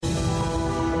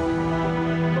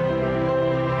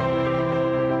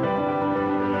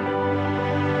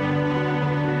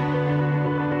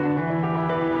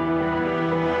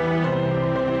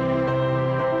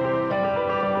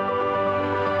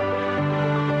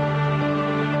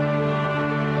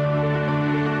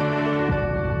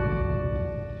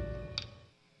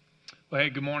Well, hey,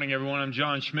 good morning, everyone. I'm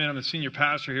John Schmidt. I'm the senior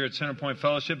pastor here at Centerpoint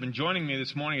Fellowship, and joining me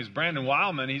this morning is Brandon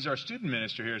Wildman. He's our student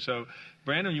minister here. So,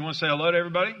 Brandon, you want to say hello to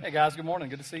everybody? Hey, guys. Good morning.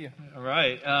 Good to see you. All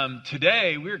right.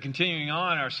 Today, we're continuing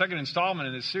on our second installment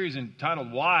in this series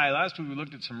entitled Why. Last week, we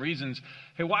looked at some reasons.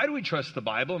 Hey, why do we trust the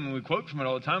Bible? I mean, we quote from it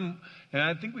all the time, and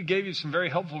I think we gave you some very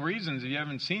helpful reasons. If you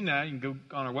haven't seen that, you can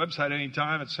go on our website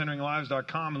anytime at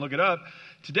centeringlives.com and look it up.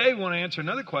 Today, we want to answer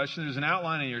another question. There's an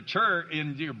outline in your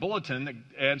your bulletin that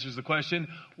answers the question,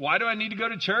 why do I need to go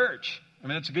to church? I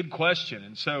mean, that's a good question.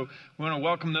 And so we want to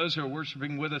welcome those who are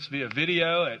worshiping with us via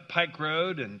video at Pike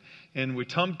Road and in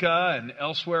Wetumpka and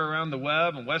elsewhere around the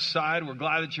web and West Side. We're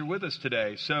glad that you're with us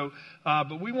today. So,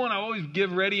 but we want to always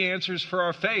give ready answers for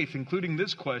our faith, including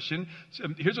this question. So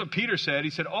here's what Peter said. He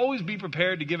said, always be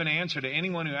prepared to give an answer to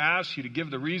anyone who asks you to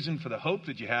give the reason for the hope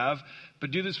that you have,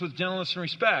 but do this with gentleness and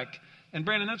respect. And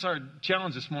Brandon, that's our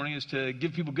challenge this morning, is to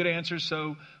give people good answers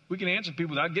so we can answer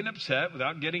people without getting upset,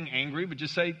 without getting angry, but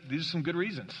just say, these are some good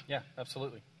reasons. Yeah,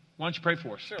 absolutely. Why don't you pray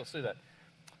for us? Sure, let's do that.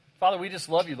 Father, we just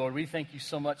love you, Lord. We thank you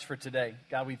so much for today.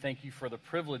 God, we thank you for the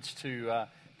privilege to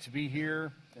be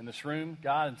here in this room,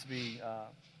 God, and to be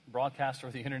broadcast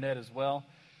over the internet as well,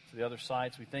 to the other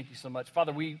sites. We thank you so much.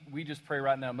 Father, we just pray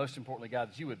right now, most importantly,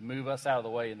 God, that you would move us out of the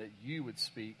way and that you would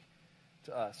speak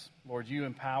to us. Lord, you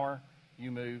empower,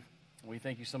 you move. We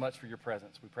thank you so much for your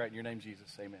presence. We pray it in your name,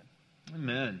 Jesus. Amen.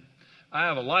 Amen. I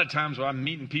have a lot of times where I'm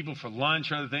meeting people for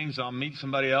lunch or other things. I'll meet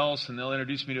somebody else and they'll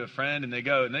introduce me to a friend and they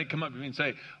come up to me and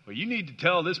say, well, you need to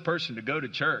tell this person to go to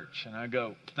church. And I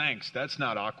go, thanks, that's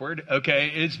not awkward.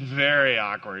 Okay, it's very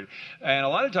awkward. And a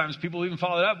lot of times people even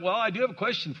follow it up, well, I do have a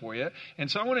question for you.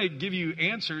 And so I want to give you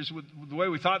answers with the way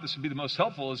we thought this would be the most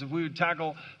helpful is if we would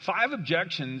tackle 5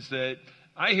 objections that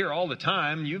I hear all the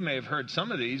time. You may have heard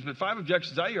some of these, but 5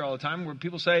 objections I hear all the time where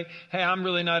people say, hey, I'm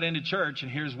really not into church,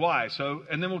 and here's why.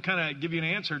 And then we'll kind of give you an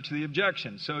answer to the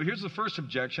objection. So here's the first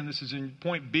objection. This is in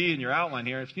point B in your outline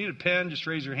here. If you need a pen, just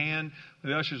raise your hand.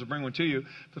 The ushers will bring one to you.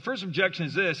 The first objection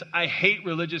is this: I hate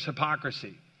religious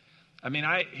hypocrisy. I mean,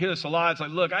 I hear this a lot. It's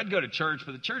like, look, I'd go to church,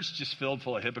 but the church is just filled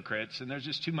full of hypocrites, and there's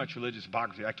just too much religious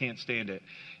hypocrisy. I can't stand it.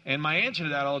 And my answer to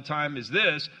that all the time is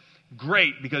this: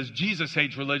 great, because Jesus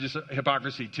hates religious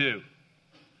hypocrisy too.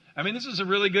 I mean, this is a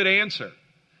really good answer.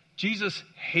 Jesus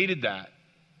hated that.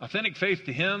 Authentic faith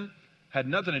to him had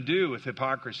nothing to do with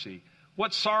hypocrisy.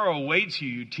 What sorrow awaits you,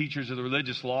 you teachers of the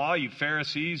religious law, you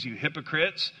Pharisees, you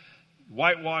hypocrites,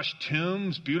 whitewashed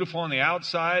tombs, beautiful on the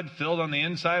outside, filled on the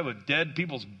inside with dead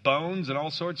people's bones and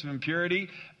all sorts of impurity.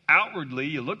 Outwardly,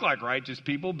 you look like righteous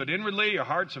people, but inwardly, your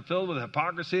hearts are filled with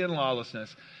hypocrisy and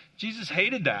lawlessness. Jesus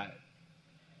hated that.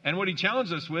 And what he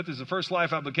challenged us with is the first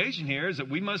life application here is that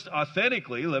we must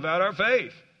authentically live out our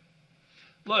faith.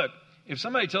 Look, if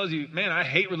somebody tells you, man, I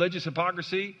hate religious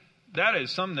hypocrisy, that is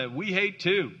something that we hate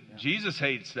too. Yeah. Jesus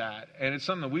hates that. And it's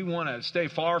something that we want to stay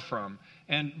far from.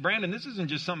 And Brandon, this isn't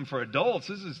just something for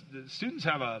adults. Students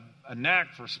have a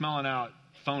knack for smelling out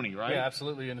phony, right? Yeah,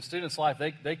 absolutely. In a student's life,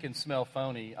 they can smell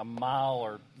phony a mile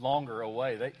or longer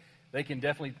away. They can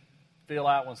definitely feel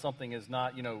out when something is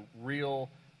not,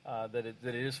 real. That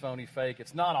it is phony, fake.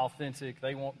 It's not authentic.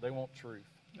 They want truth.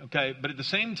 Okay, but at the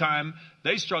same time,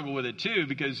 they struggle with it too,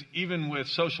 because even with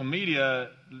social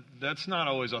media, that's not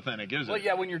always authentic, is it? Well,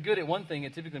 yeah, when you're good at one thing,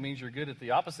 it typically means you're good at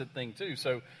the opposite thing too.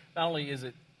 So not only is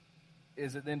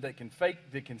it them that can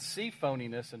see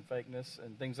phoniness and fakeness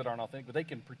and things that aren't authentic, but they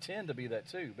can pretend to be that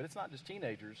too. But it's not just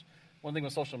teenagers. One thing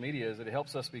with social media is that it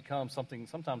helps us become something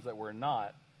sometimes that we're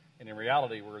not. And in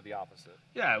reality, we're the opposite.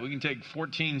 Yeah, we can take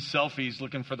 14 selfies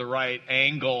looking for the right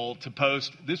angle to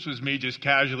post. This was me just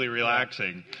casually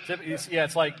relaxing. Yeah,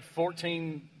 it's like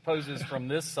 14 poses from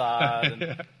this side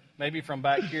and maybe from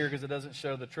back here because it doesn't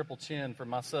show the triple chin for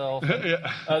myself. And,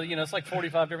 it's like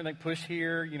 45 different things. Push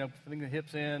here, bring the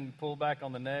hips in, pull back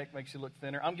on the neck, makes you look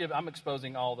thinner. I'm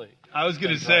exposing all the. I was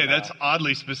going to say, that's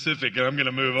oddly specific, and I'm going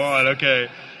to move on. Okay.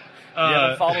 You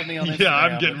haven't followed me on Instagram. Yeah,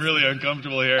 I'm getting really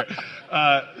uncomfortable here.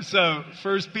 So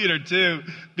 1 Peter 2,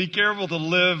 be careful to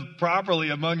live properly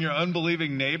among your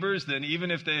unbelieving neighbors. Then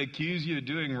even if they accuse you of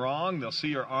doing wrong, they'll see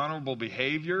your honorable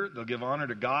behavior. They'll give honor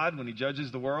to God when he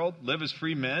judges the world. Live as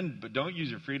free men, but don't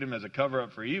use your freedom as a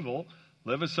cover-up for evil.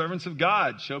 Live as servants of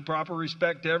God. Show proper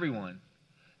respect to everyone.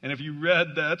 And if you read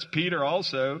that's Peter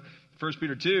also, 1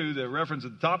 Peter 2, the reference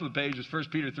at the top of the page is 1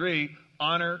 Peter 3,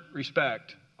 honor,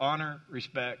 respect, honor,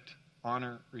 respect,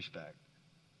 honor, respect.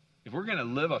 If we're going to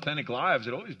live authentic lives,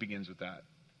 it always begins with that,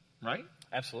 right?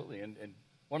 Absolutely. And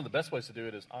one of the best ways to do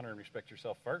it is honor and respect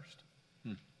yourself first.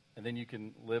 And then you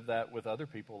can live that with other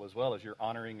people as well as you're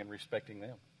honoring and respecting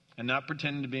them. And not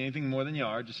pretending to be anything more than you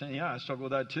are, just saying, yeah, I struggle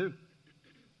with that too.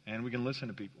 And we can listen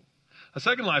to people. A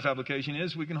second life application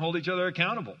is we can hold each other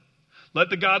accountable. Let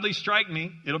the godly strike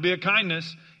me. It'll be a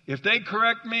kindness. If they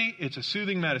correct me, it's a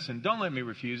soothing medicine. Don't let me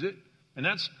refuse it. And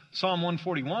that's Psalm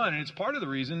 141, and it's part of the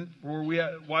reason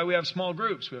why we have small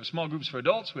groups. We have small groups for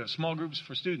adults. We have small groups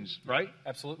for students, right?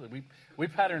 Absolutely. We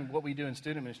patterned what we do in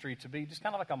student ministry to be just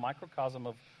kind of like a microcosm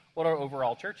of what our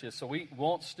overall church is. So we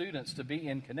want students to be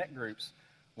in connect groups.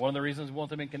 One of the reasons we want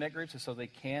them in connect groups is so they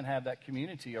can have that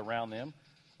community around them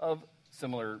of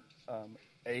similar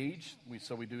age.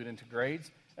 So we do it into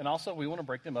grades. And also we want to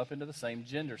break them up into the same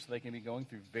gender so they can be going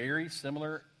through very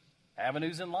similar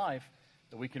avenues in life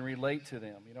that we can relate to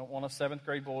them. You don't want a 7th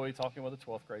grade boy talking with a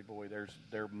 12th grade boy.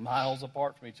 They're miles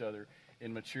apart from each other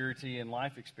in maturity and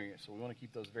life experience. So we want to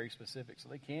keep those very specific so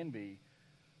they can be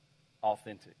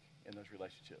authentic in those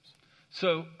relationships.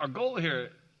 So our goal here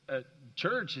at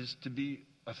church is to be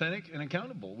authentic and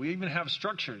accountable. We even have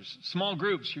structures, small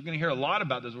groups. You're going to hear a lot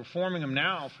about those. We're forming them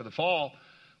now for the fall.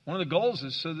 One of the goals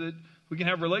is so that we can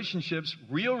have relationships,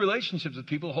 real relationships with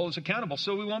people who hold us accountable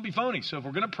so we won't be phony. So if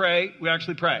we're going to pray, we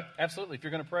actually pray. Absolutely. If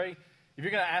you're going to pray, if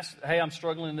you're going to ask, hey, I'm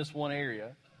struggling in this one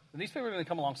area, then these people are going to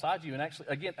come alongside you. And actually,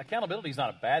 again, accountability is not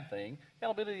a bad thing.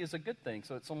 Accountability is a good thing.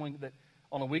 So it's someone that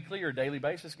on a weekly or daily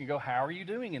basis can go, how are you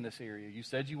doing in this area? You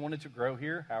said you wanted to grow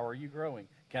here. How are you growing?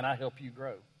 Can I help you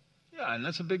grow? Yeah, and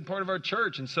that's a big part of our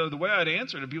church. And so the way I'd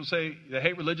answer it, if people say they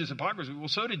hate religious hypocrisy, well,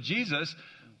 so did Jesus.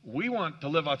 We want to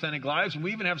live authentic lives, and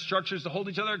we even have structures to hold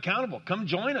each other accountable. Come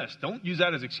join us. Don't use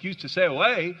that as an excuse to stay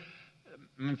away.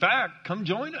 In fact, come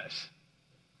join us.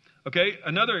 Okay,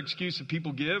 another excuse that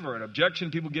people give or an objection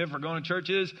people give for going to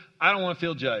church is, I don't want to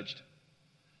feel judged.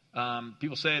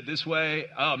 People say it this way,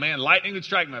 oh man, lightning would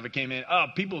strike me if I came in. Oh,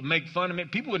 people would make fun of me.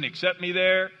 People wouldn't accept me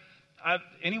there.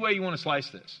 Any way you want to slice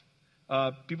this.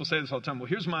 People say this all the time. Well,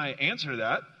 here's my answer to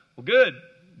that. Well, good.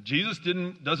 Jesus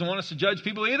doesn't want us to judge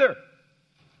people either.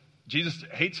 Jesus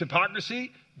hates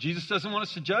hypocrisy. Jesus doesn't want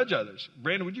us to judge others.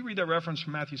 Brandon, would you read that reference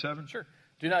from Matthew 7? Sure.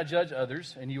 Do not judge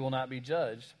others, and you will not be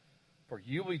judged, for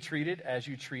you will be treated as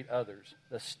you treat others.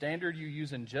 The standard you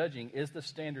use in judging is the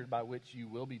standard by which you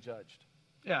will be judged.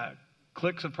 Yeah.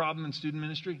 Cliques a problem in student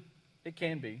ministry? It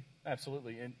can be,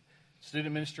 absolutely. In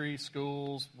student ministry,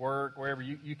 schools, work, wherever,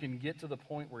 you can get to the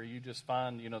point where you just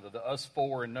find, the us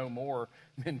four and no more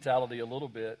mentality a little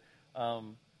bit.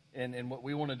 And what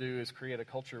we want to do is create a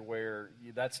culture where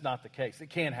that's not the case. It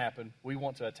can happen. We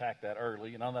want to attack that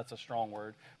early. That's a strong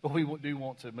word. But we do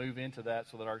want to move into that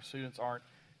so that our students aren't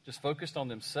just focused on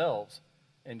themselves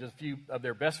and just a few of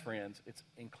their best friends. It's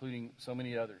including so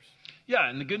many others. Yeah,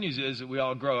 and the good news is that we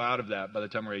all grow out of that by the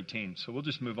time we're 18. So we'll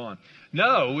just move on.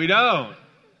 No, we don't.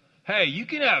 Hey, you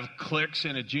can have cliques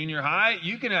in a junior high.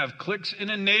 You can have cliques in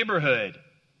a neighborhood.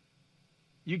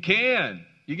 You can.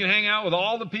 You can hang out with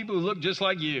all the people who look just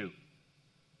like you.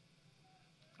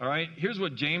 All right, here's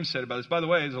what James said about this. By the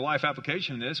way, there's a life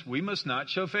application in this. We must not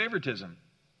show favoritism.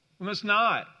 We must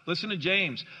not. Listen to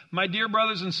James. My dear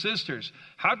brothers and sisters,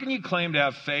 how can you claim to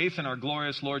have faith in our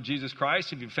glorious Lord Jesus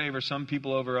Christ if you favor some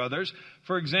people over others?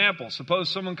 For example, suppose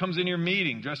someone comes in your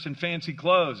meeting dressed in fancy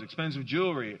clothes, expensive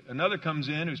jewelry. Another comes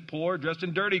in who's poor, dressed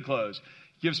in dirty clothes.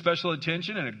 Give special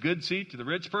attention and a good seat to the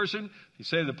rich person. You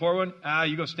say to the poor one,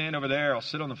 you go stand over there. I'll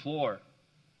sit on the floor.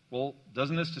 Well,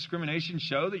 doesn't this discrimination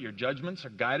show that your judgments are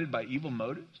guided by evil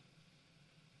motives?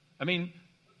 I mean,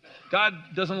 God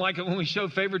doesn't like it when we show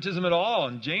favoritism at all,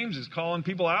 and James is calling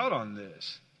people out on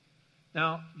this.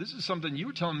 Now, this is something you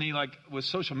were telling me, like with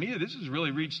social media, this has really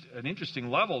reached an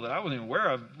interesting level that I wasn't even aware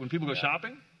of when people go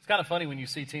shopping. It's kind of funny when you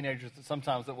see teenagers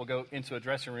sometimes that will go into a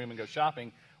dressing room and go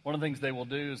shopping. One of the things they will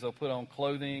do is they'll put on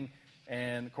clothing,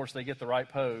 and, of course, they get the right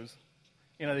pose.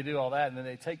 They do all that, and then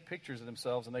they take pictures of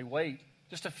themselves, and they wait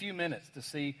just a few minutes to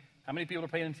see how many people are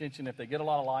paying attention. If they get a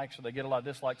lot of likes or they get a lot of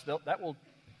dislikes, that will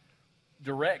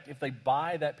direct if they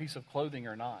buy that piece of clothing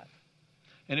or not.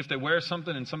 And if they wear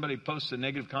something and somebody posts a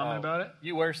negative comment about it?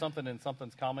 You wear something and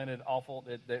something's commented awful,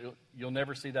 you'll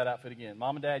never see that outfit again.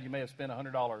 Mom and Dad, you may have spent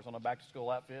 $100 on a back-to-school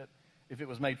outfit. If it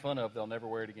was made fun of, they'll never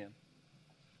wear it again.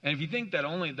 And if you think that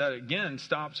again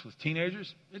stops with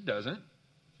teenagers, it doesn't.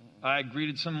 Mm-mm. I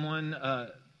greeted someone a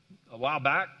while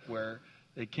back where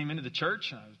they came into the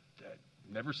church, and I'd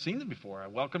never seen them before. I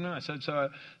welcomed them. I said, so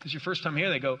this is your first time here?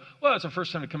 They go, well, it's our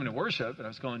first time to come into worship. And I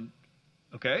was going,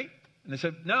 okay. And they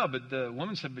said, no, but the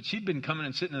woman said, but she'd been coming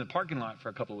and sitting in the parking lot for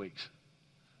a couple of weeks.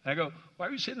 And I go, why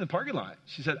are you sitting in the parking lot?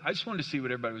 She said, I just wanted to see what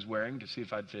everybody was wearing to see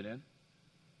if I'd fit in.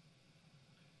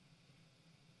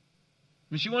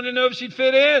 And she wanted to know if she'd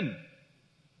fit in.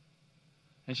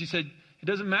 And she said, it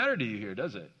doesn't matter to you here,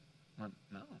 does it? I went,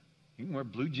 no. You can wear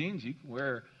blue jeans. You can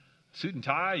wear a suit and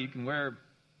tie. You can wear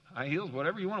high heels,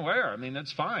 whatever you want to wear. I mean,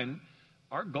 that's fine.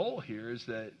 our goal here is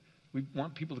that we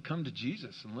want people to come to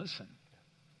Jesus and listen.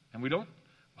 And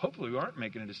hopefully we aren't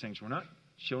making a distinction. We're not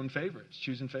showing favorites,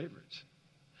 choosing favorites.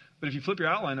 But if you flip your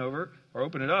outline over or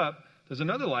open it up, there's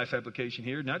another life application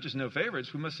here, not just no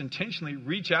favorites. We must intentionally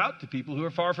reach out to people who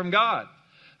are far from God.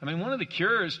 I mean, one of the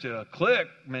cures to a clique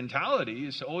mentality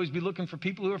is to always be looking for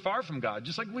people who are far from God,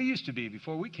 just like we used to be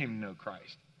before we came to know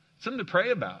Christ. Something to pray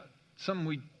about, something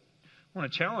we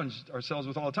want to challenge ourselves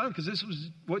with all the time, because this was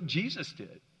what Jesus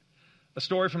did. A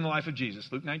story from the life of Jesus,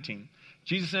 Luke 19.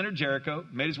 Jesus entered Jericho,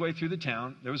 made his way through the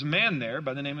town. There was a man there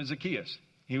by the name of Zacchaeus.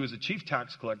 He was a chief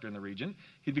tax collector in the region.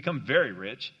 He'd become very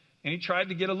rich, and he tried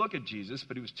to get a look at Jesus,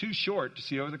 but he was too short to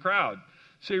see over the crowd.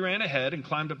 So he ran ahead and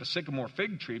climbed up a sycamore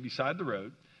fig tree beside the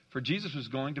road, for Jesus was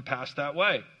going to pass that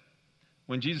way.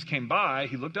 When Jesus came by,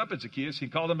 he looked up at Zacchaeus. He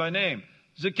called him by name.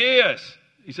 Zacchaeus,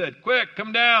 he said, quick,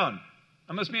 come down.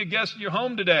 I must be a guest at your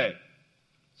home today.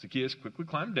 Zacchaeus quickly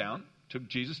climbed down, took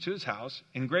Jesus to his house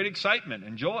in great excitement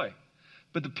and joy.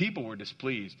 But the people were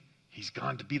displeased. He's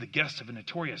gone to be the guest of a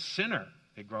notorious sinner,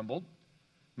 they grumbled.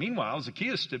 Meanwhile,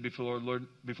 Zacchaeus stood before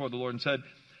the Lord and said,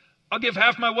 I'll give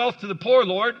half my wealth to the poor,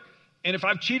 Lord, and if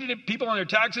I've cheated people on their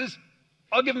taxes,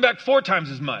 I'll give them back 4 times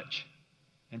as much.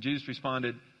 And Jesus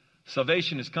responded,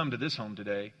 salvation has come to this home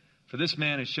today, for this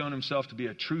man has shown himself to be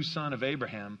a true son of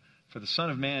Abraham, for the Son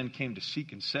of Man came to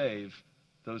seek and save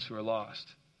those who are lost.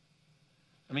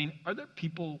 I mean, are there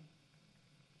people,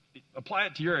 apply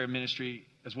it to your ministry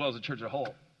as well as the church as a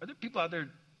whole, are there people out there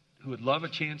who would love a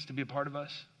chance to be a part of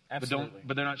us? Absolutely.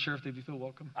 But they're not sure if they feel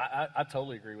welcome? I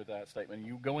totally agree with that statement.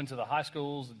 You go into the high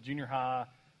schools, the junior high,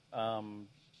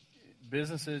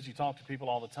 businesses, you talk to people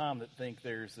all the time that think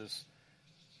there's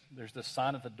this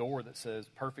sign at the door that says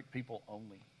perfect people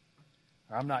only.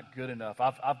 Or I'm not good enough.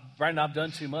 Brandon, I've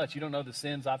done too much. You don't know the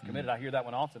sins I've committed. I hear that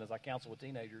one often as I counsel with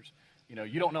teenagers.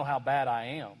 You don't know how bad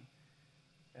I am.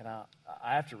 And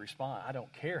I have to respond, I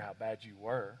don't care how bad you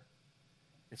were.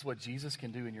 It's what Jesus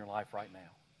can do in your life right now.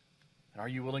 And are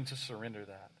you willing to surrender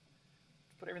that?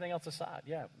 Put everything else aside.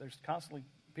 Yeah, there's constantly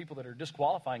people that are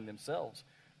disqualifying themselves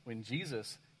when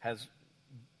Jesus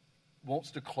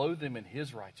wants to clothe them in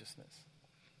his righteousness.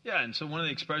 Yeah, and so one of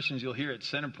the expressions you'll hear at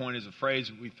Centerpoint is a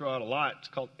phrase we throw out a lot. It's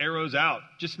called arrows out.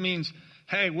 Just means,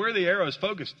 hey, where are the arrows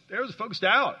focused? The arrows are focused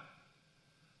out.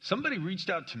 Somebody reached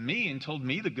out to me and told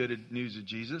me the good news of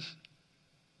Jesus.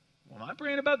 Well, am I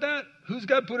praying about that? Who's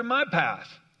God put in my path?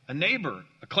 A neighbor,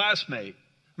 a classmate.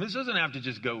 I mean, this doesn't have to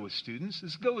just go with students.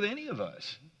 This can go with any of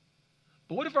us.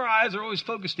 But what if our eyes are always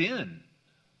focused in?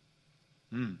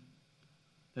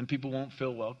 Then people won't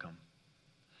feel welcome.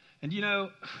 And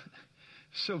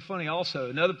so funny also,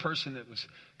 another person that was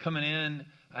coming in,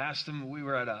 I asked him, we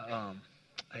were at a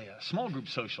small group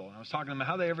social, and I was talking to them about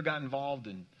how they ever got involved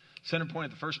in Centerpoint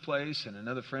at the first place, and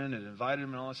another friend had invited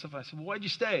him and all that stuff. I said, well, why'd you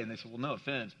stay? And they said, well, no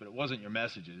offense, but it wasn't your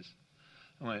messages.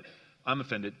 I went, I'm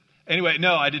offended. Anyway,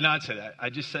 no, I did not say that.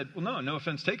 I just said, well, no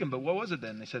offense taken, but what was it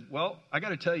then? They said, well, I got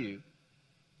to tell you,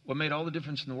 what made all the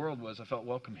difference in the world was I felt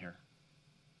welcome here.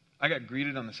 I got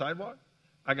greeted on the sidewalk.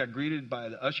 I got greeted by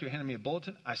the usher who handed me a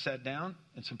bulletin. I sat down,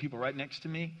 and some people right next to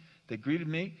me, they greeted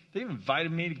me. They even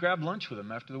invited me to grab lunch with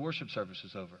them after the worship service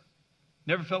was over.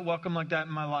 Never felt welcome like that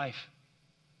in my life.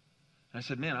 And I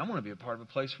said, man, I want to be a part of a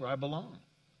place where I belong.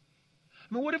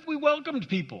 I mean, what if we welcomed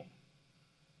people?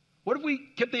 What if we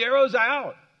kept the arrows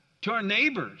out to our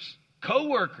neighbors,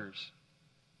 coworkers?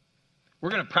 We're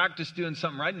going to practice doing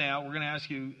something right now. We're going to ask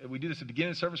you, we do this at the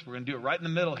beginning of the service. We're going to do it right in the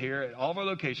middle here at all of our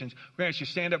locations. We're going to ask you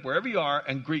to stand up wherever you are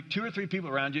and greet 2 or 3 people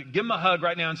around you. Give them a hug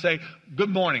right now and say, good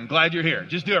morning, glad you're here.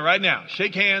 Just do it right now.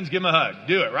 Shake hands, give them a hug.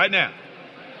 Do it right now.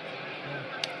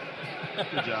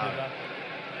 Good job.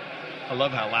 I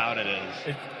love how loud it is.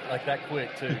 It's like that quick,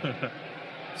 too.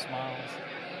 Smiles.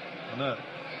 I know.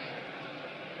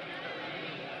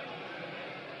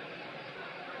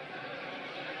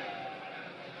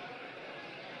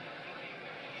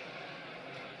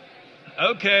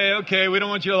 Okay, we don't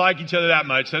want you to like each other that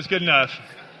much. That's good enough.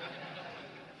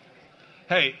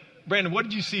 Hey, Brandon, what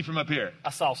did you see from up here?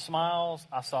 I saw smiles.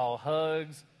 I saw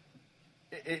hugs.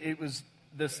 It was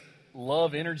this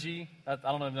love energy. I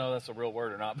don't know if that's a real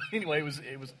word or not. But anyway,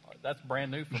 it was that's brand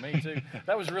new for me, too.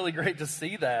 That was really great to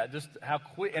see that. Just how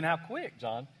quick,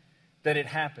 John, that it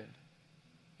happened.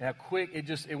 And how quick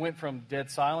it went from dead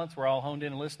silence, we're all honed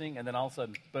in and listening, and then all of a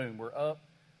sudden, boom, we're up,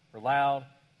 we're loud,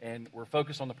 and we're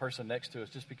focused on the person next to us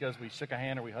just because we shook a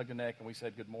hand or we hugged a neck and we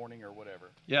said good morning or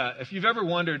whatever. Yeah, if you've ever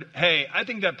wondered, hey, I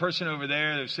think that person over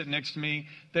there that's sitting next to me,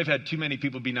 they've had too many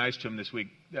people be nice to them this week.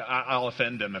 I'll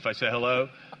offend them if I say hello.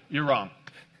 You're wrong.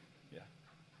 Yeah,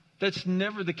 That's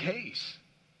never the case.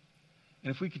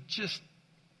 And if we could just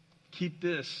keep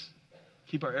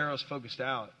keep our arrows focused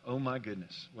out, oh my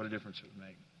goodness, what a difference it would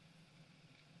make.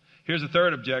 Here's a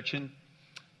third objection.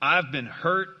 I've been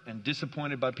hurt and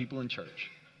disappointed by people in church.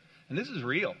 And this is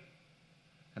real.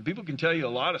 And people can tell you a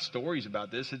lot of stories about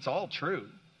this. It's all true.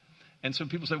 And so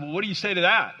people say, well, what do you say to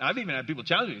that? I've even had people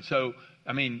challenge me. So,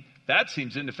 that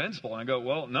seems indefensible. And I go,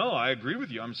 well, no, I agree with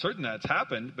you. I'm certain that's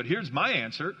happened. But here's my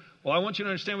answer. Well, I want you to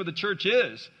understand what the church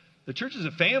is. The church is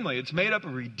a family. It's made up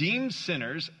of redeemed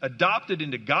sinners adopted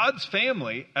into God's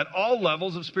family at all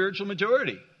levels of spiritual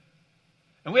maturity.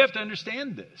 And we have to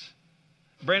understand this.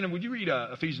 Brandon, would you read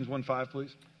Ephesians 1:5,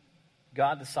 please?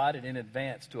 God decided in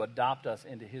advance to adopt us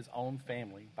into his own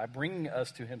family by bringing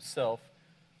us to himself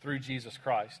through Jesus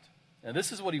Christ. Now,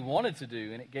 this is what he wanted to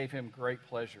do, and it gave him great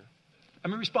pleasure.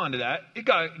 Respond to that.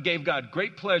 It gave God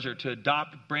great pleasure to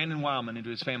adopt Brandon Wildman into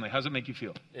his family. How does it make you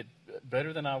feel?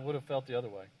 Better than I would have felt the other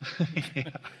way. Yeah.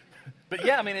 But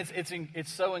yeah,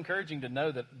 it's so encouraging to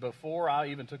know that before I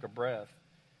even took a breath,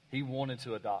 he wanted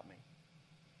to adopt me.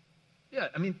 Yeah,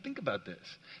 think about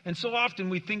this. And so often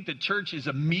we think that church is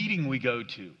a meeting we go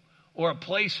to or a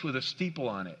place with a steeple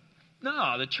on it.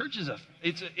 No, the church is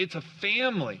it's a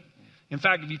family. In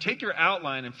fact, if you take your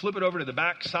outline and flip it over to the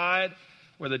back side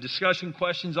where the discussion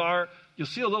questions are, you'll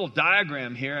see a little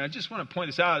diagram here. And I just want to point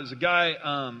this out. There's a guy,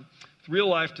 real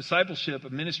life discipleship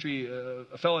of ministry,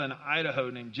 a fellow in Idaho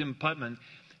named Jim Putman.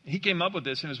 He came up with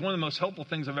this, and it was one of the most helpful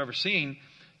things I've ever seen.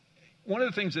 One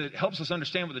of the things that helps us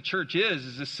understand what the church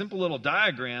is this simple little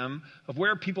diagram of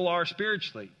where people are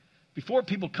spiritually. Before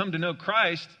people come to know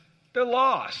Christ, they're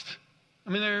lost.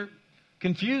 They're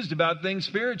confused about things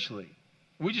spiritually.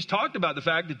 We just talked about the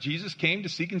fact that Jesus came to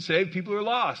seek and save people who are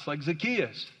lost, like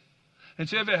Zacchaeus. And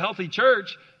so if you have a healthy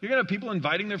church, you're going to have people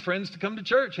inviting their friends to come to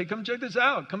church. Hey, come check this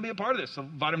out. Come be a part of this. They'll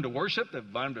invite them to worship. They'll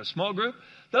invite them to a small group.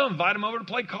 They'll invite them over to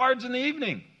play cards in the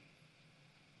evening.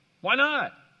 Why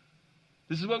not?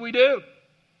 This is what we do.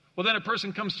 Well, then a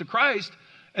person comes to Christ,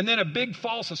 and then a big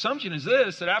false assumption is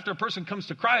this, that after a person comes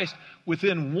to Christ,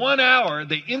 within 1 hour,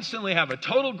 they instantly have a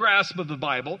total grasp of the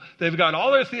Bible. They've got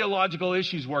all their theological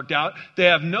issues worked out. They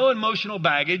have no emotional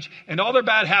baggage, and all their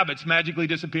bad habits magically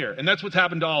disappear. And that's what's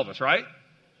happened to all of us, right?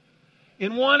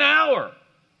 In 1 hour.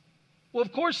 Well,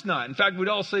 of course not. In fact, we'd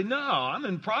all say, no, I'm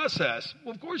in process.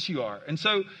 Well, of course you are. And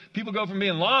so people go from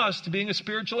being lost to being a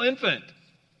spiritual infant.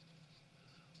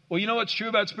 Well, you know what's true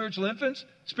about spiritual infants?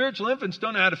 Spiritual infants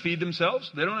don't know how to feed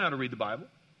themselves. They don't know how to read the Bible.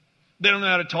 They don't know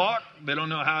how to talk. They don't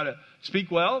know how to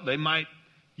speak well. They might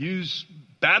use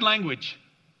bad language.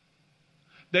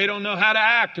 They don't know how to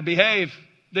act, to behave.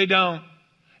 They don't.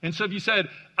 And so if you said,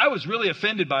 I was really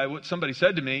offended by what somebody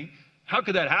said to me, how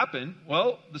could that happen?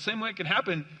 Well, the same way it could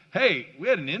happen, hey, we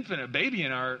had an infant, a baby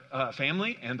in our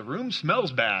family, and the room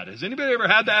smells bad. Has anybody ever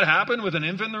had that happen with an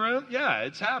infant in the room? Yeah,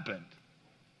 it's happened.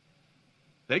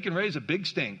 They can raise a big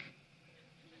stink.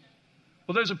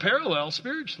 Well, there's a parallel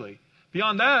spiritually.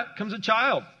 Beyond that comes a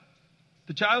child,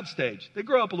 the child stage. They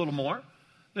grow up a little more.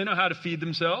 They know how to feed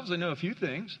themselves. They know a few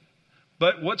things.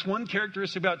 But what's one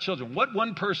characteristic about children? What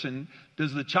one person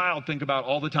does the child think about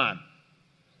all the time?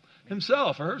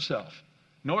 Himself or herself.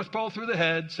 North Pole through the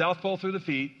head, South Pole through the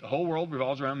feet. The whole world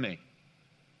revolves around me.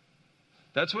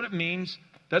 That's what it means.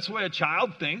 That's the way a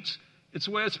child thinks. It's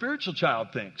the way a spiritual child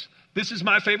thinks. This is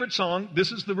my favorite song.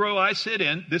 This is the row I sit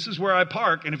in. This is where I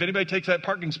park. And if anybody takes that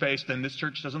parking space, then this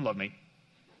church doesn't love me.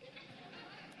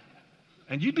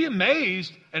 And you'd be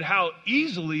amazed at how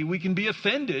easily we can be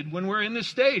offended when we're in this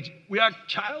stage. We act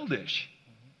childish.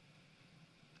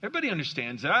 Everybody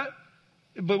understands that.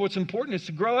 But what's important is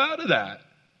to grow out of that.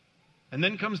 And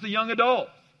then comes the young adult.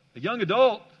 The young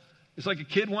adult is like a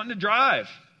kid wanting to drive.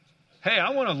 Hey,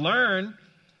 I want to learn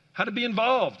how to be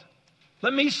involved.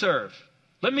 Let me serve.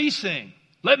 Let me sing.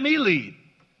 Let me lead.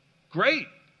 Great.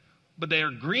 But they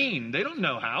are green. They don't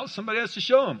know how. Somebody has to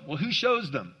show them. Well, who shows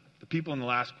them? The people in the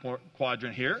last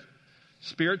quadrant here.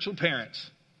 Spiritual parents.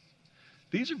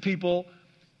 These are people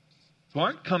who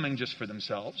aren't coming just for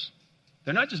themselves.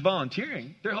 They're not just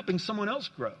volunteering. They're helping someone else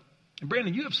grow. And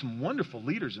Brandon, you have some wonderful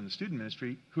leaders in the student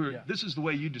ministry who are, this is the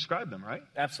way you describe them, right?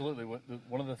 Absolutely.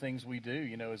 One of the things we do,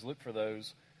 is look for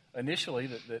those initially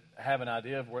that have an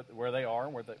idea of where they are,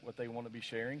 what they want to be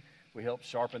sharing. We help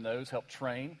sharpen those, help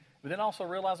train, but then also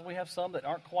realize that we have some that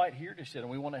aren't quite here just yet, and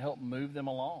we want to help move them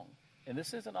along. And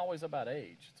this isn't always about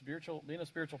age. Being a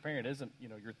spiritual parent isn't,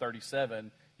 you're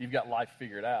 37, you've got life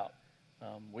figured out.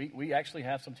 We actually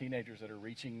have some teenagers that are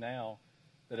reaching now,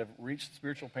 that have reached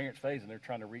spiritual parent phase, and they're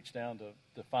trying to reach down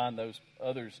to find those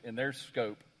others in their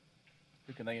scope.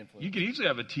 Who can they influence? You could easily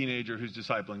have a teenager who's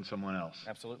discipling someone else.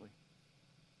 Absolutely.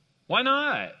 Why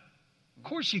not? Of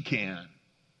course you can.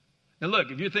 And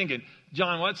look, if you're thinking,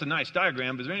 John, well, that's a nice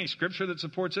diagram, but is there any scripture that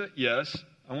supports it? Yes.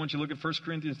 I want you to look at 1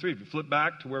 Corinthians 3. If you flip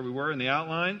back to where we were in the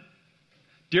outline.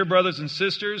 Dear brothers and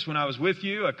sisters, when I was with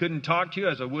you, I couldn't talk to you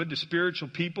as I would to spiritual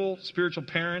people, spiritual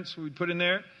parents we put in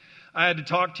there. I had to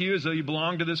talk to you as though you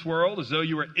belonged to this world, as though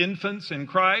you were infants in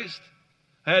Christ.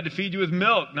 I had to feed you with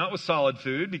milk, not with solid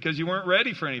food, because you weren't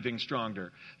ready for anything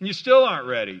stronger. And you still aren't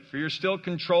ready, for you're still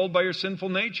controlled by your sinful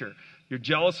nature. You're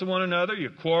jealous of one another. You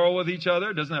quarrel with each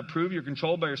other. Doesn't that prove you're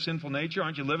controlled by your sinful nature?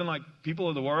 Aren't you living like people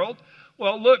of the world?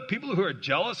 Well, look, people who are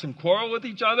jealous and quarrel with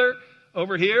each other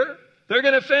over here, they're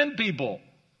going to offend people.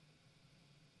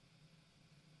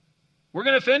 We're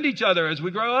going to offend each other as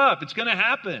we grow up. It's going to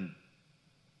happen.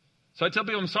 So I tell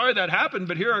people, I'm sorry that happened,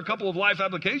 but here are a couple of life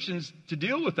applications to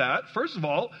deal with that. First of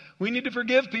all, we need to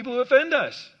forgive people who offend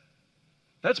us.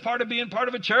 That's part of being part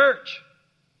of a church.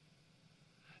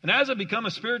 And as I become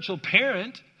a spiritual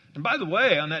parent, and by the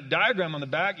way, on that diagram on the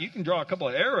back, you can draw a couple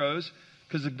of arrows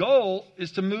because the goal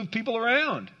is to move people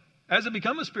around. As I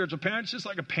become a spiritual parent, it's just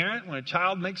like a parent. When a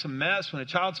child makes a mess, when a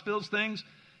child spills things,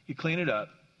 you clean it up.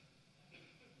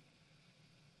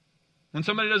 When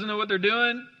somebody doesn't know what they're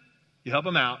doing, you help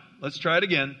them out. Let's try it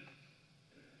again.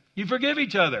 You forgive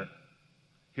each other.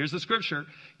 Here's the scripture.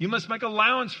 You must make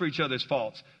allowance for each other's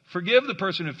faults. Forgive the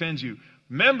person who offends you.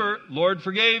 Remember, Lord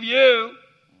forgave you,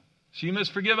 so you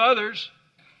must forgive others.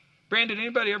 Brandon,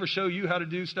 anybody ever show you how to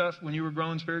do stuff when you were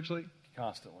growing spiritually?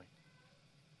 Constantly.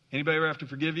 Anybody ever have to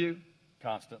forgive you?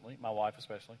 Constantly. My wife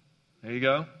especially. There you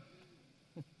go.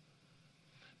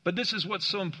 But this is what's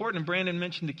so important, and Brandon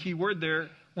mentioned the key word there.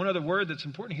 One other word that's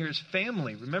important here is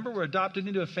family. Remember, we're adopted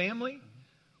into a family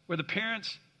where the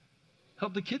parents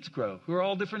help the kids grow, who are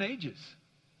all different ages.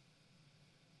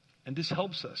 And this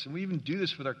helps us. And we even do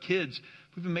this with our kids.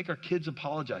 We even make our kids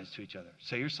apologize to each other.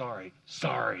 Say, you're sorry.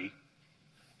 Sorry.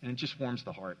 And it just warms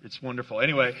the heart. It's wonderful.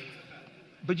 Anyway,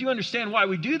 but you understand why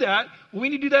we do that? Well, we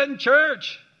need to do that in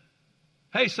church.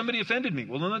 Hey, somebody offended me.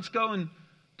 Well, then let's go and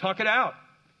talk it out.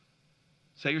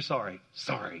 Say you're sorry.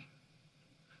 Sorry.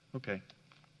 Okay.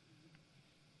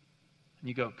 And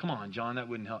you go, come on, John, that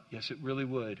wouldn't help. Yes, it really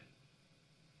would.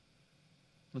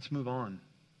 Let's move on.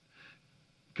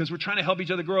 Because we're trying to help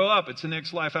each other grow up. It's the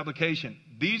next life application.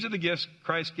 These are the gifts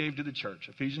Christ gave to the church.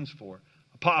 Ephesians 4.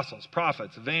 Apostles,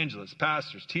 prophets, evangelists,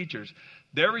 pastors, teachers.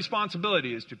 Their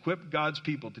responsibility is to equip God's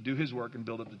people to do his work and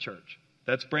build up the church.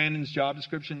 That's Brandon's job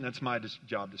description. That's my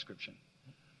job description.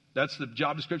 That's the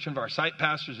job description of our site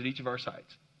pastors at each of our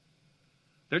sites.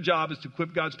 Their job is to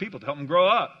equip God's people, to help them grow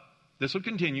up. This will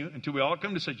continue until we all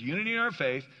come to such unity in our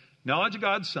faith, knowledge of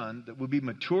God's Son, that we'll be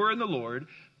mature in the Lord,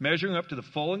 measuring up to the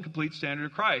full and complete standard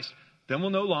of Christ. Then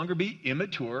we'll no longer be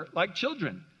immature like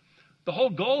children. The whole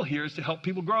goal here is to help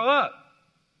people grow up.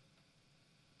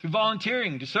 Through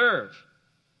volunteering to serve.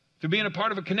 Through being a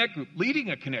part of a connect group,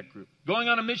 leading a connect group, going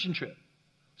on a mission trip,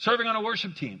 serving on a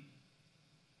worship team.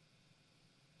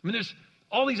 I mean, there's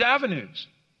all these avenues.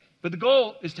 But the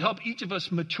goal is to help each of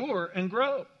us mature and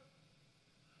grow.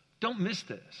 Don't miss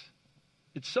this.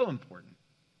 It's so important.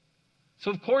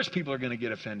 So, of course, people are going to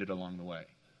get offended along the way.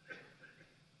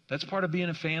 That's part of being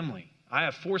a family. I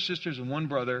have 4 sisters and 1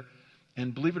 brother,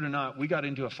 and believe it or not, we got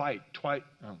into a fight twice.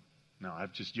 Oh, no,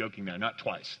 I'm just joking there. Not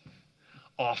twice.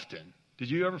 Often. Did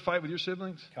you ever fight with your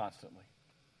siblings? Constantly.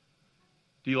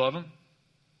 Do you love them?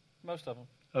 Most of them.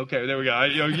 Okay, there we go.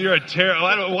 You're a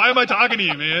terrible. Why am I talking to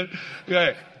you, man?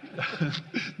 Okay.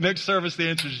 Next service, the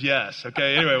answer is yes.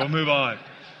 Okay, anyway, we'll move on.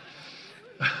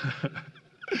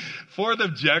 4th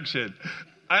objection.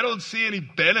 I don't see any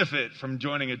benefit from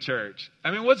joining a church.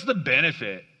 I mean, what's the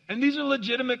benefit? And these are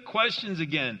legitimate questions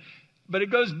again. But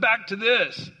it goes back to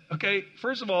this. Okay,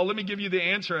 first of all, let me give you the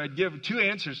answer. I'd give 2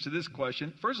 answers to this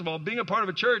question. First of all, being a part of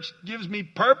a church gives me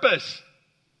purpose.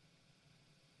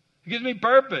 It gives me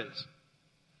purpose.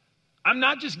 I'm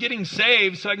not just getting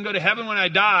saved so I can go to heaven when I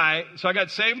die. So I got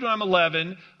saved when I'm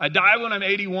 11. I die when I'm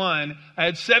 81. I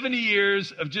had 70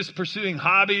 years of just pursuing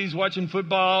hobbies, watching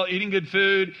football, eating good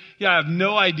food. Yeah, I have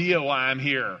no idea why I'm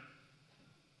here.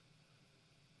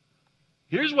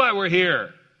 Here's why we're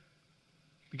here.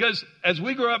 Because as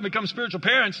we grow up and become spiritual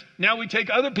parents, now we take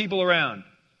other people around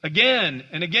again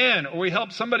and again, or we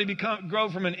help somebody grow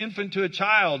from an infant to a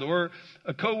child, or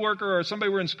a coworker or somebody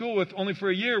we're in school with only for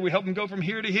a year. We help them go from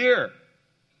here to here.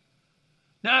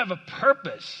 Now I have a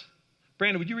purpose.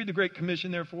 Brandon, would you read the Great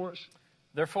Commission there for us?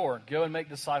 Therefore, go and make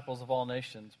disciples of all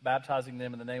nations, baptizing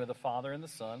them in the name of the Father and the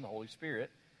Son and the Holy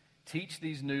Spirit. Teach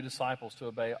these new disciples to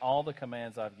obey all the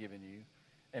commands I've given you.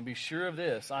 And be sure of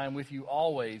this, I am with you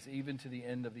always, even to the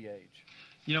end of the age.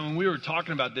 You know, when we were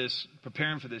talking about this,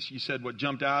 preparing for this, you said what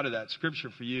jumped out of that scripture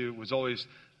for you was always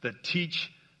the teach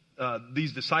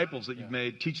these disciples that you've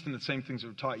made, teach them the same things that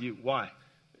were taught you. Why?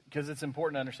 Because it's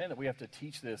important to understand that we have to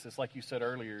teach this. It's like you said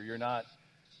earlier, you're not,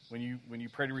 when you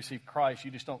pray to receive Christ,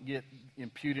 you just don't get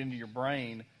imputed into your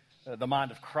brain the mind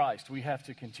of Christ. We have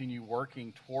to continue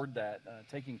working toward that,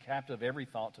 taking captive every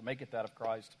thought to make it that of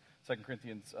Christ, 2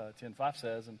 Corinthians 10:5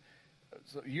 says. And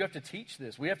so you have to teach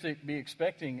this. We have to be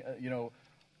expecting,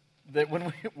 that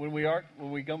when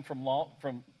we come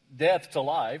from death to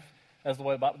life, as the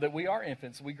way about, that we are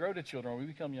infants, we grow to children, we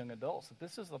become young adults. That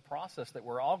this is the process that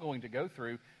we're all going to go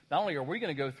through. Not only are we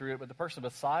going to go through it, but the person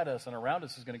beside us and around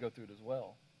us is going to go through it as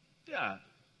well. Yeah.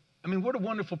 I mean, what a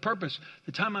wonderful purpose.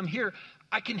 The time I'm here,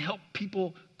 I can help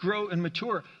people grow and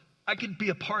mature. I could be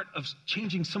a part of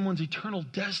changing someone's eternal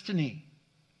destiny.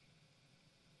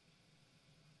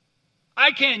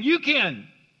 I can, you can.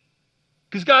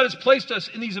 Because God has placed us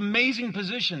in these amazing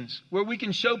positions where we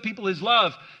can show people His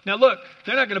love. Now look,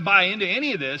 they're not going to buy into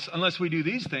any of this unless we do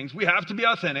these things. We have to be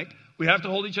authentic. We have to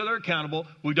hold each other accountable.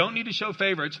 We don't need to show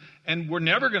favorites. And we're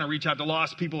never going to reach out to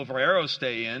lost people if our arrows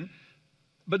stay in.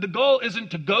 But the goal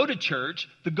isn't to go to church.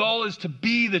 The goal is to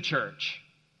be the church.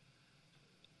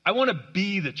 I want to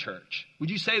be the church. Would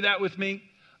you say that with me?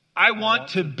 I want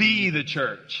to be the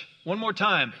church. One more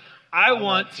time. I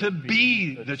want to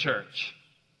be the church.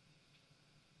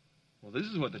 Well, this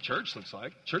is what the church looks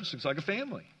like. Church looks like a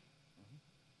family.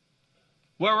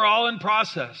 Where we're all in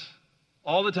process.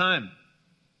 All the time.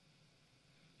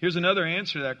 Here's another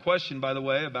answer to that question, by the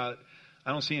way, about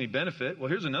I don't see any benefit. Well,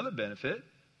 here's another benefit.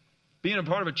 Being a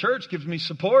part of a church gives me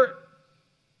support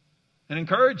and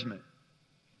encouragement,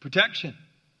 protection.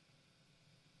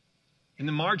 In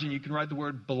the margin, you can write the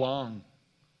word belong.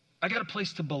 I got a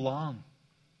place to belong.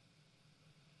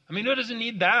 I mean, who doesn't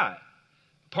need that?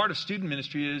 Part of student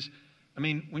ministry is,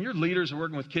 when your leaders are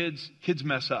working with kids, kids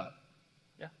mess up.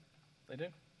 Yeah, they do.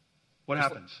 What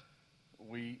happens?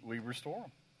 We restore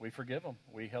them. We forgive them.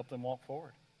 We help them walk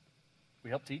forward.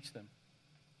 We help teach them.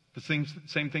 The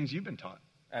same things you've been taught.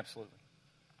 Absolutely.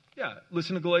 Yeah,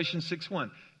 listen to Galatians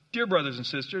 6:1. Dear brothers and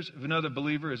sisters, if another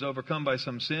believer is overcome by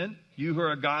some sin, you who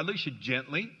are godly should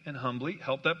gently and humbly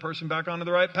help that person back onto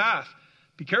the right path.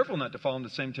 Be careful not to fall into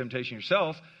the same temptation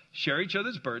yourself. Share each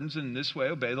other's burdens and in this way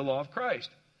obey the law of Christ.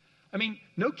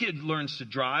 No kid learns to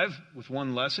drive with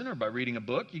one lesson or by reading a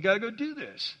book. You got to go do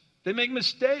this. They make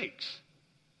mistakes.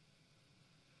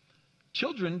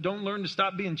 Children don't learn to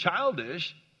stop being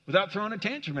childish without throwing a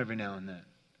tantrum every now and then.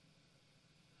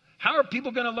 How are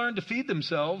people going to learn to feed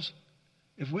themselves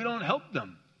if we don't help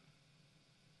them?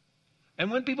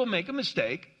 And when people make a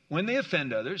mistake, when they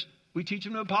offend others, we teach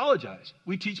them to apologize.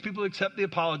 We teach people to accept the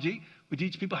apology. We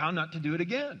teach people how not to do it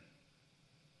again.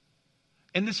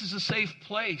 And this is a safe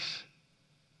place.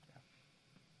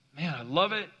 Man, I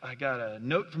love it. I got a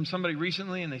note from somebody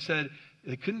recently, and they said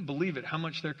they couldn't believe it, how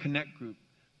much their Connect group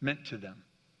meant to them.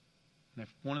 And if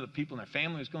one of the people in their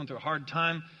family was going through a hard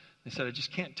time, they said, I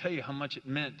just can't tell you how much it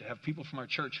meant to have people from our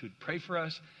church who'd pray for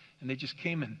us, and they just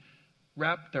came and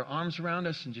wrapped their arms around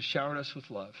us and just showered us with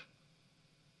love.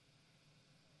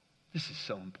 This is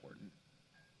so important.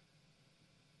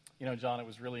 John, it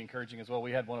was really encouraging as well.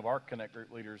 We had one of our Connect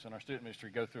group leaders in our student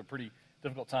ministry go through a pretty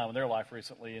difficult time in their life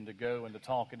recently, and to go and to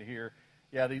talk and to hear,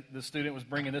 the student was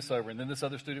bringing this over, and then this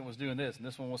other student was doing this, and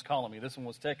this one was calling me, this one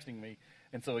was texting me.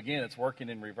 And so, again, it's working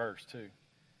in reverse, too.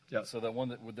 Yep. So the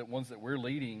ones that we're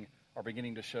leading are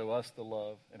beginning to show us the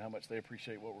love and how much they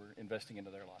appreciate what we're investing into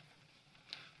their life.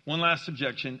 One last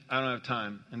objection. I don't have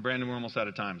time. And Brandon, we're almost out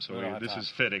of time, so this is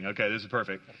fitting. Okay, this is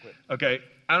perfect. Okay,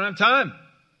 I don't have time.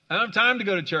 I don't have time to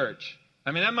go to church.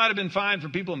 That might have been fine for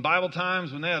people in Bible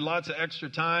times when they had lots of extra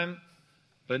time,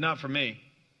 but not for me.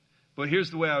 But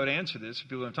here's the way I would answer this if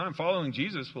people don't have time. Following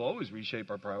Jesus will always reshape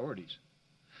our priorities.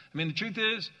 The truth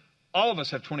is, all of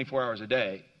us have 24 hours a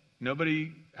day.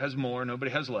 Nobody has more,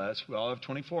 nobody has less. We all have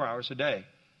 24 hours a day.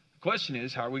 The question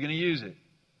is, how are we going to use it?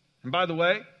 And by the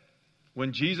way,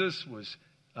 when Jesus was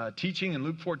teaching in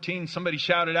Luke 14, somebody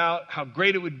shouted out how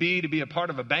great it would be to be a part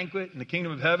of a banquet in the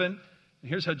kingdom of heaven. And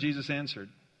here's how Jesus answered.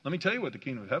 Let me tell you what the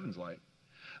kingdom of heaven's like.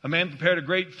 A man prepared a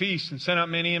great feast and sent out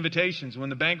many invitations. When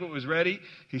the banquet was ready,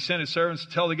 he sent his servants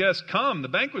to tell the guests, come, the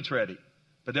banquet's ready.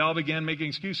 But they all began making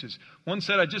excuses. One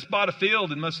said, I just bought a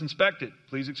field and must inspect it.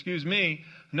 Please excuse me.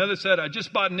 Another said, I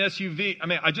just bought an SUV.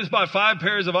 I just bought 5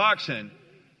 pairs of oxen.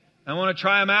 I want to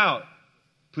try them out.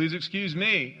 Please excuse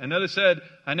me. Another said,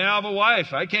 I now have a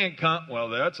wife. I can't come. Well,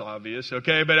 that's obvious.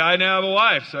 Okay, but I now have a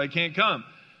wife, so I can't come.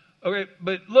 Okay,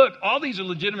 but look, all these are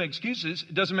legitimate excuses.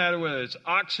 It doesn't matter whether it's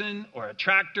oxen or a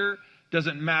tractor. It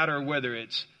doesn't matter whether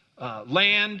it's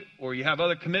land or you have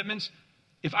other commitments.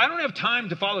 If I don't have time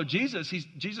to follow Jesus,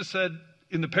 Jesus said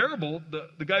in the parable,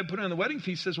 the guy putting on the wedding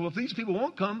feast says, well, if these people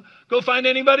won't come, go find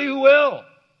anybody who will.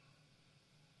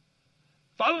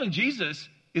 Following Jesus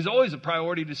is always a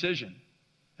priority decision.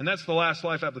 And that's the last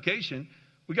life application.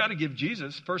 We got to give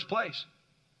Jesus first place.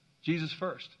 Jesus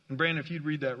first. And Brandon, if you'd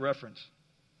read that reference.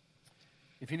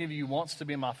 If any of you wants to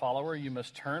be my follower, you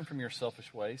must turn from your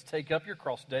selfish ways, take up your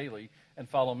cross daily, and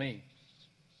follow me.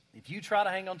 If you try to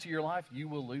hang on to your life, you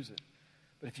will lose it.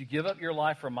 But if you give up your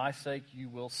life for my sake, you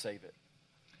will save it.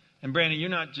 And Brandon, you're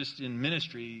not just in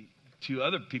ministry to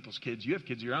other people's kids. You have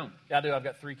kids of your own. Yeah, I do. I've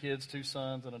got 3 kids, 2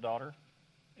 sons and a daughter.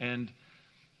 And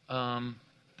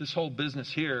this whole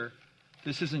business here,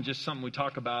 this isn't just something we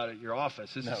talk about at your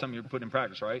office. This is something you're putting in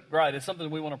practice, right? Right. It's something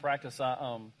we want to practice.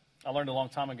 I learned a long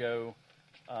time ago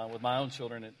with my own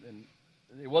children, and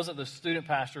it wasn't the student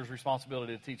pastor's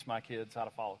responsibility to teach my kids how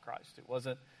to follow Christ. It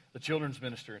wasn't the children's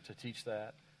minister to teach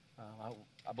that.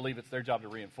 I believe it's their job to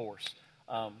reinforce.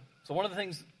 So one of the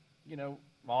things, my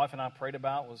wife and I prayed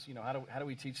about was, how do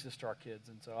we teach this to our kids?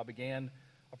 And so I began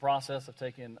a process of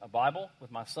taking a Bible with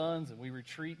my sons, and we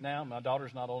retreat now. My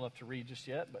daughter's not old enough to read just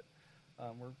yet, but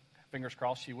we're fingers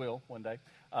crossed she will one day.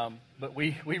 But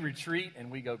we retreat, and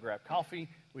we go grab coffee.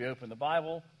 We open the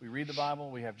Bible. We read the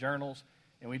Bible. We have journals,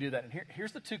 and we do that. And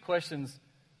here's the 2 questions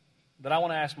that I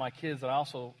want to ask my kids that I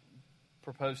also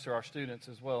propose to our students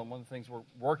as well. And one of the things we're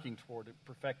working toward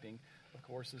perfecting, of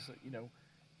course, is,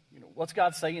 what's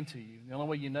God saying to you? The only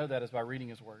way you know that is by reading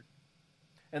His Word.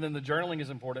 And then the journaling is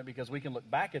important because we can look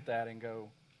back at that and go,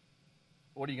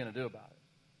 what are you going to do about it?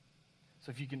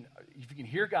 So if you can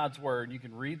hear God's Word and you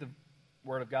can read the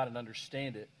Word of God and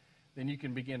understand it, then you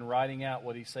can begin writing out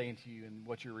what He's saying to you and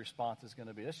what your response is going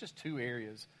to be. That's just 2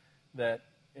 areas that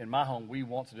in my home we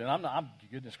want to do. And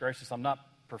goodness gracious, I'm not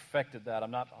perfected that.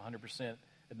 I'm not 100%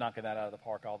 at knocking that out of the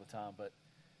park all the time. But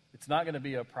it's not going to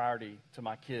be a priority to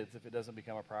my kids if it doesn't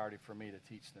become a priority for me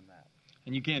to teach them that.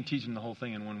 And you can't teach them the whole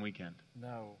thing in one weekend.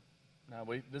 No.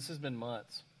 This has been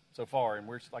months so far, and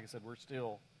like I said,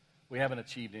 we haven't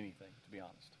achieved anything, to be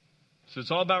honest. So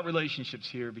it's all about relationships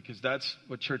here because that's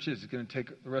what church is. It's going to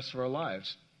take the rest of our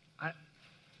lives.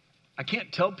 I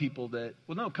can't tell people that,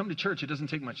 well, no, come to church. It doesn't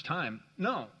take much time.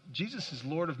 No, Jesus is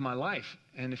Lord of my life.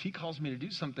 And if He calls me to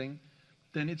do something,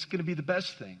 then it's going to be the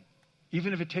best thing,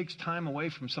 even if it takes time away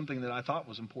from something that I thought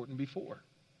was important before.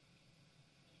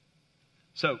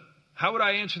 So how would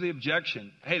I answer the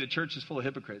objection? Hey, the church is full of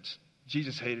hypocrites.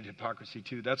 Jesus hated hypocrisy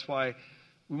too. That's why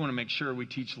we want to make sure we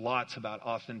teach lots about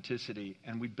authenticity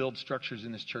and we build structures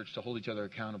in this church to hold each other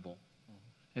accountable.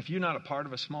 If you're not a part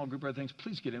of a small group of things,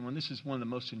 please get in one. This is one of the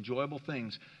most enjoyable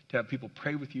things, to have people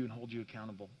pray with you and hold you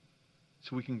accountable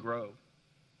so we can grow.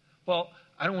 Well,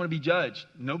 I don't want to be judged.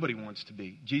 Nobody wants to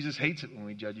be. Jesus hates it when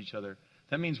we judge each other.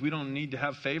 That means we don't need to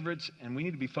have favorites, and we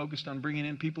need to be focused on bringing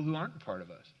in people who aren't a part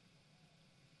of us.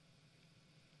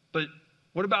 But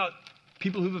what about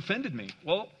people who've offended me?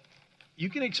 Well, you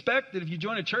can expect that if you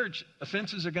join a church,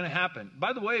 offenses are going to happen.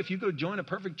 By the way, if you go join a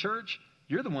perfect church,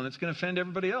 you're the one that's going to offend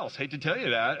everybody else. Hate to tell you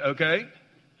that, okay?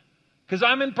 Because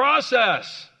I'm in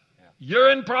process. Yeah. You're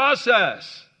in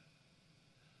process.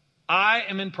 I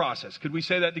am in process. Could we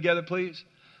say that together, please?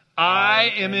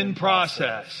 I am in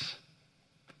process.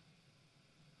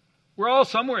 We're all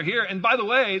somewhere here. And by the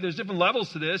way, there's different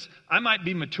levels to this. I might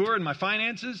be mature in my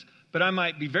finances, but I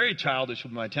might be very childish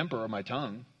with my temper or my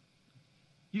tongue.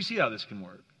 You see how this can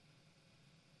work.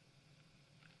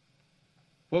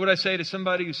 What would I say to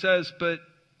somebody who says, but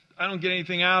I don't get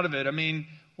anything out of it? I mean,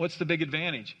 what's the big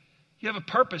advantage? You have a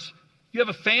purpose. You have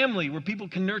a family where people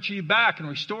can nurture you back and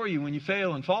restore you when you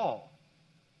fail and fall.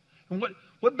 And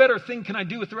what better thing can I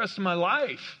do with the rest of my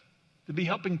life than be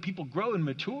helping people grow and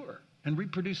mature and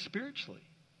reproduce spiritually?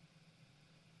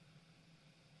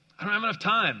 I don't have enough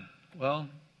time. Well,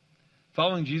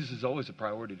 following Jesus is always a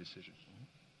priority decision.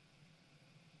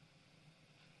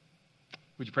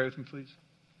 Would you pray with me, please?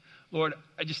 Lord,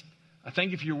 I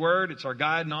thank you for your word. It's our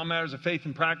guide in all matters of faith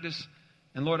and practice.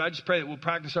 And Lord, I just pray that we'll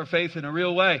practice our faith in a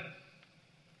real way.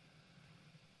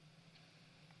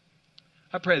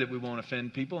 I pray that we won't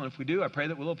offend people. And if we do, I pray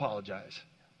that we'll apologize.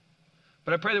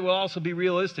 But I pray that we'll also be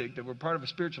realistic, that we're part of a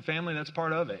spiritual family. That's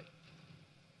part of it.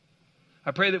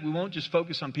 I pray that we won't just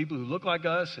focus on people who look like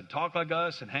us and talk like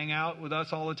us and hang out with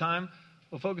us all the time.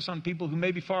 We'll focus on people who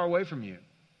may be far away from you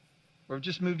or have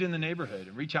just moved in the neighborhood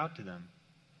and reach out to them.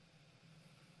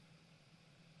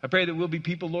 I pray that we'll be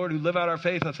people, Lord, who live out our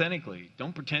faith authentically.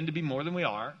 Don't pretend to be more than we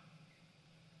are.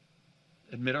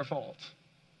 Admit our faults.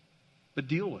 But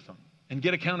deal with them and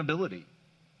get accountability.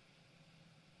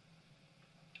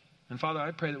 And Father,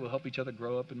 I pray that we'll help each other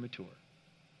grow up and mature.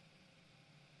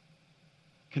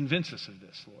 Convince us of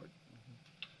this, Lord.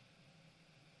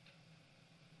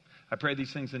 I pray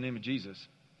these things in the name of Jesus.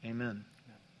 Amen.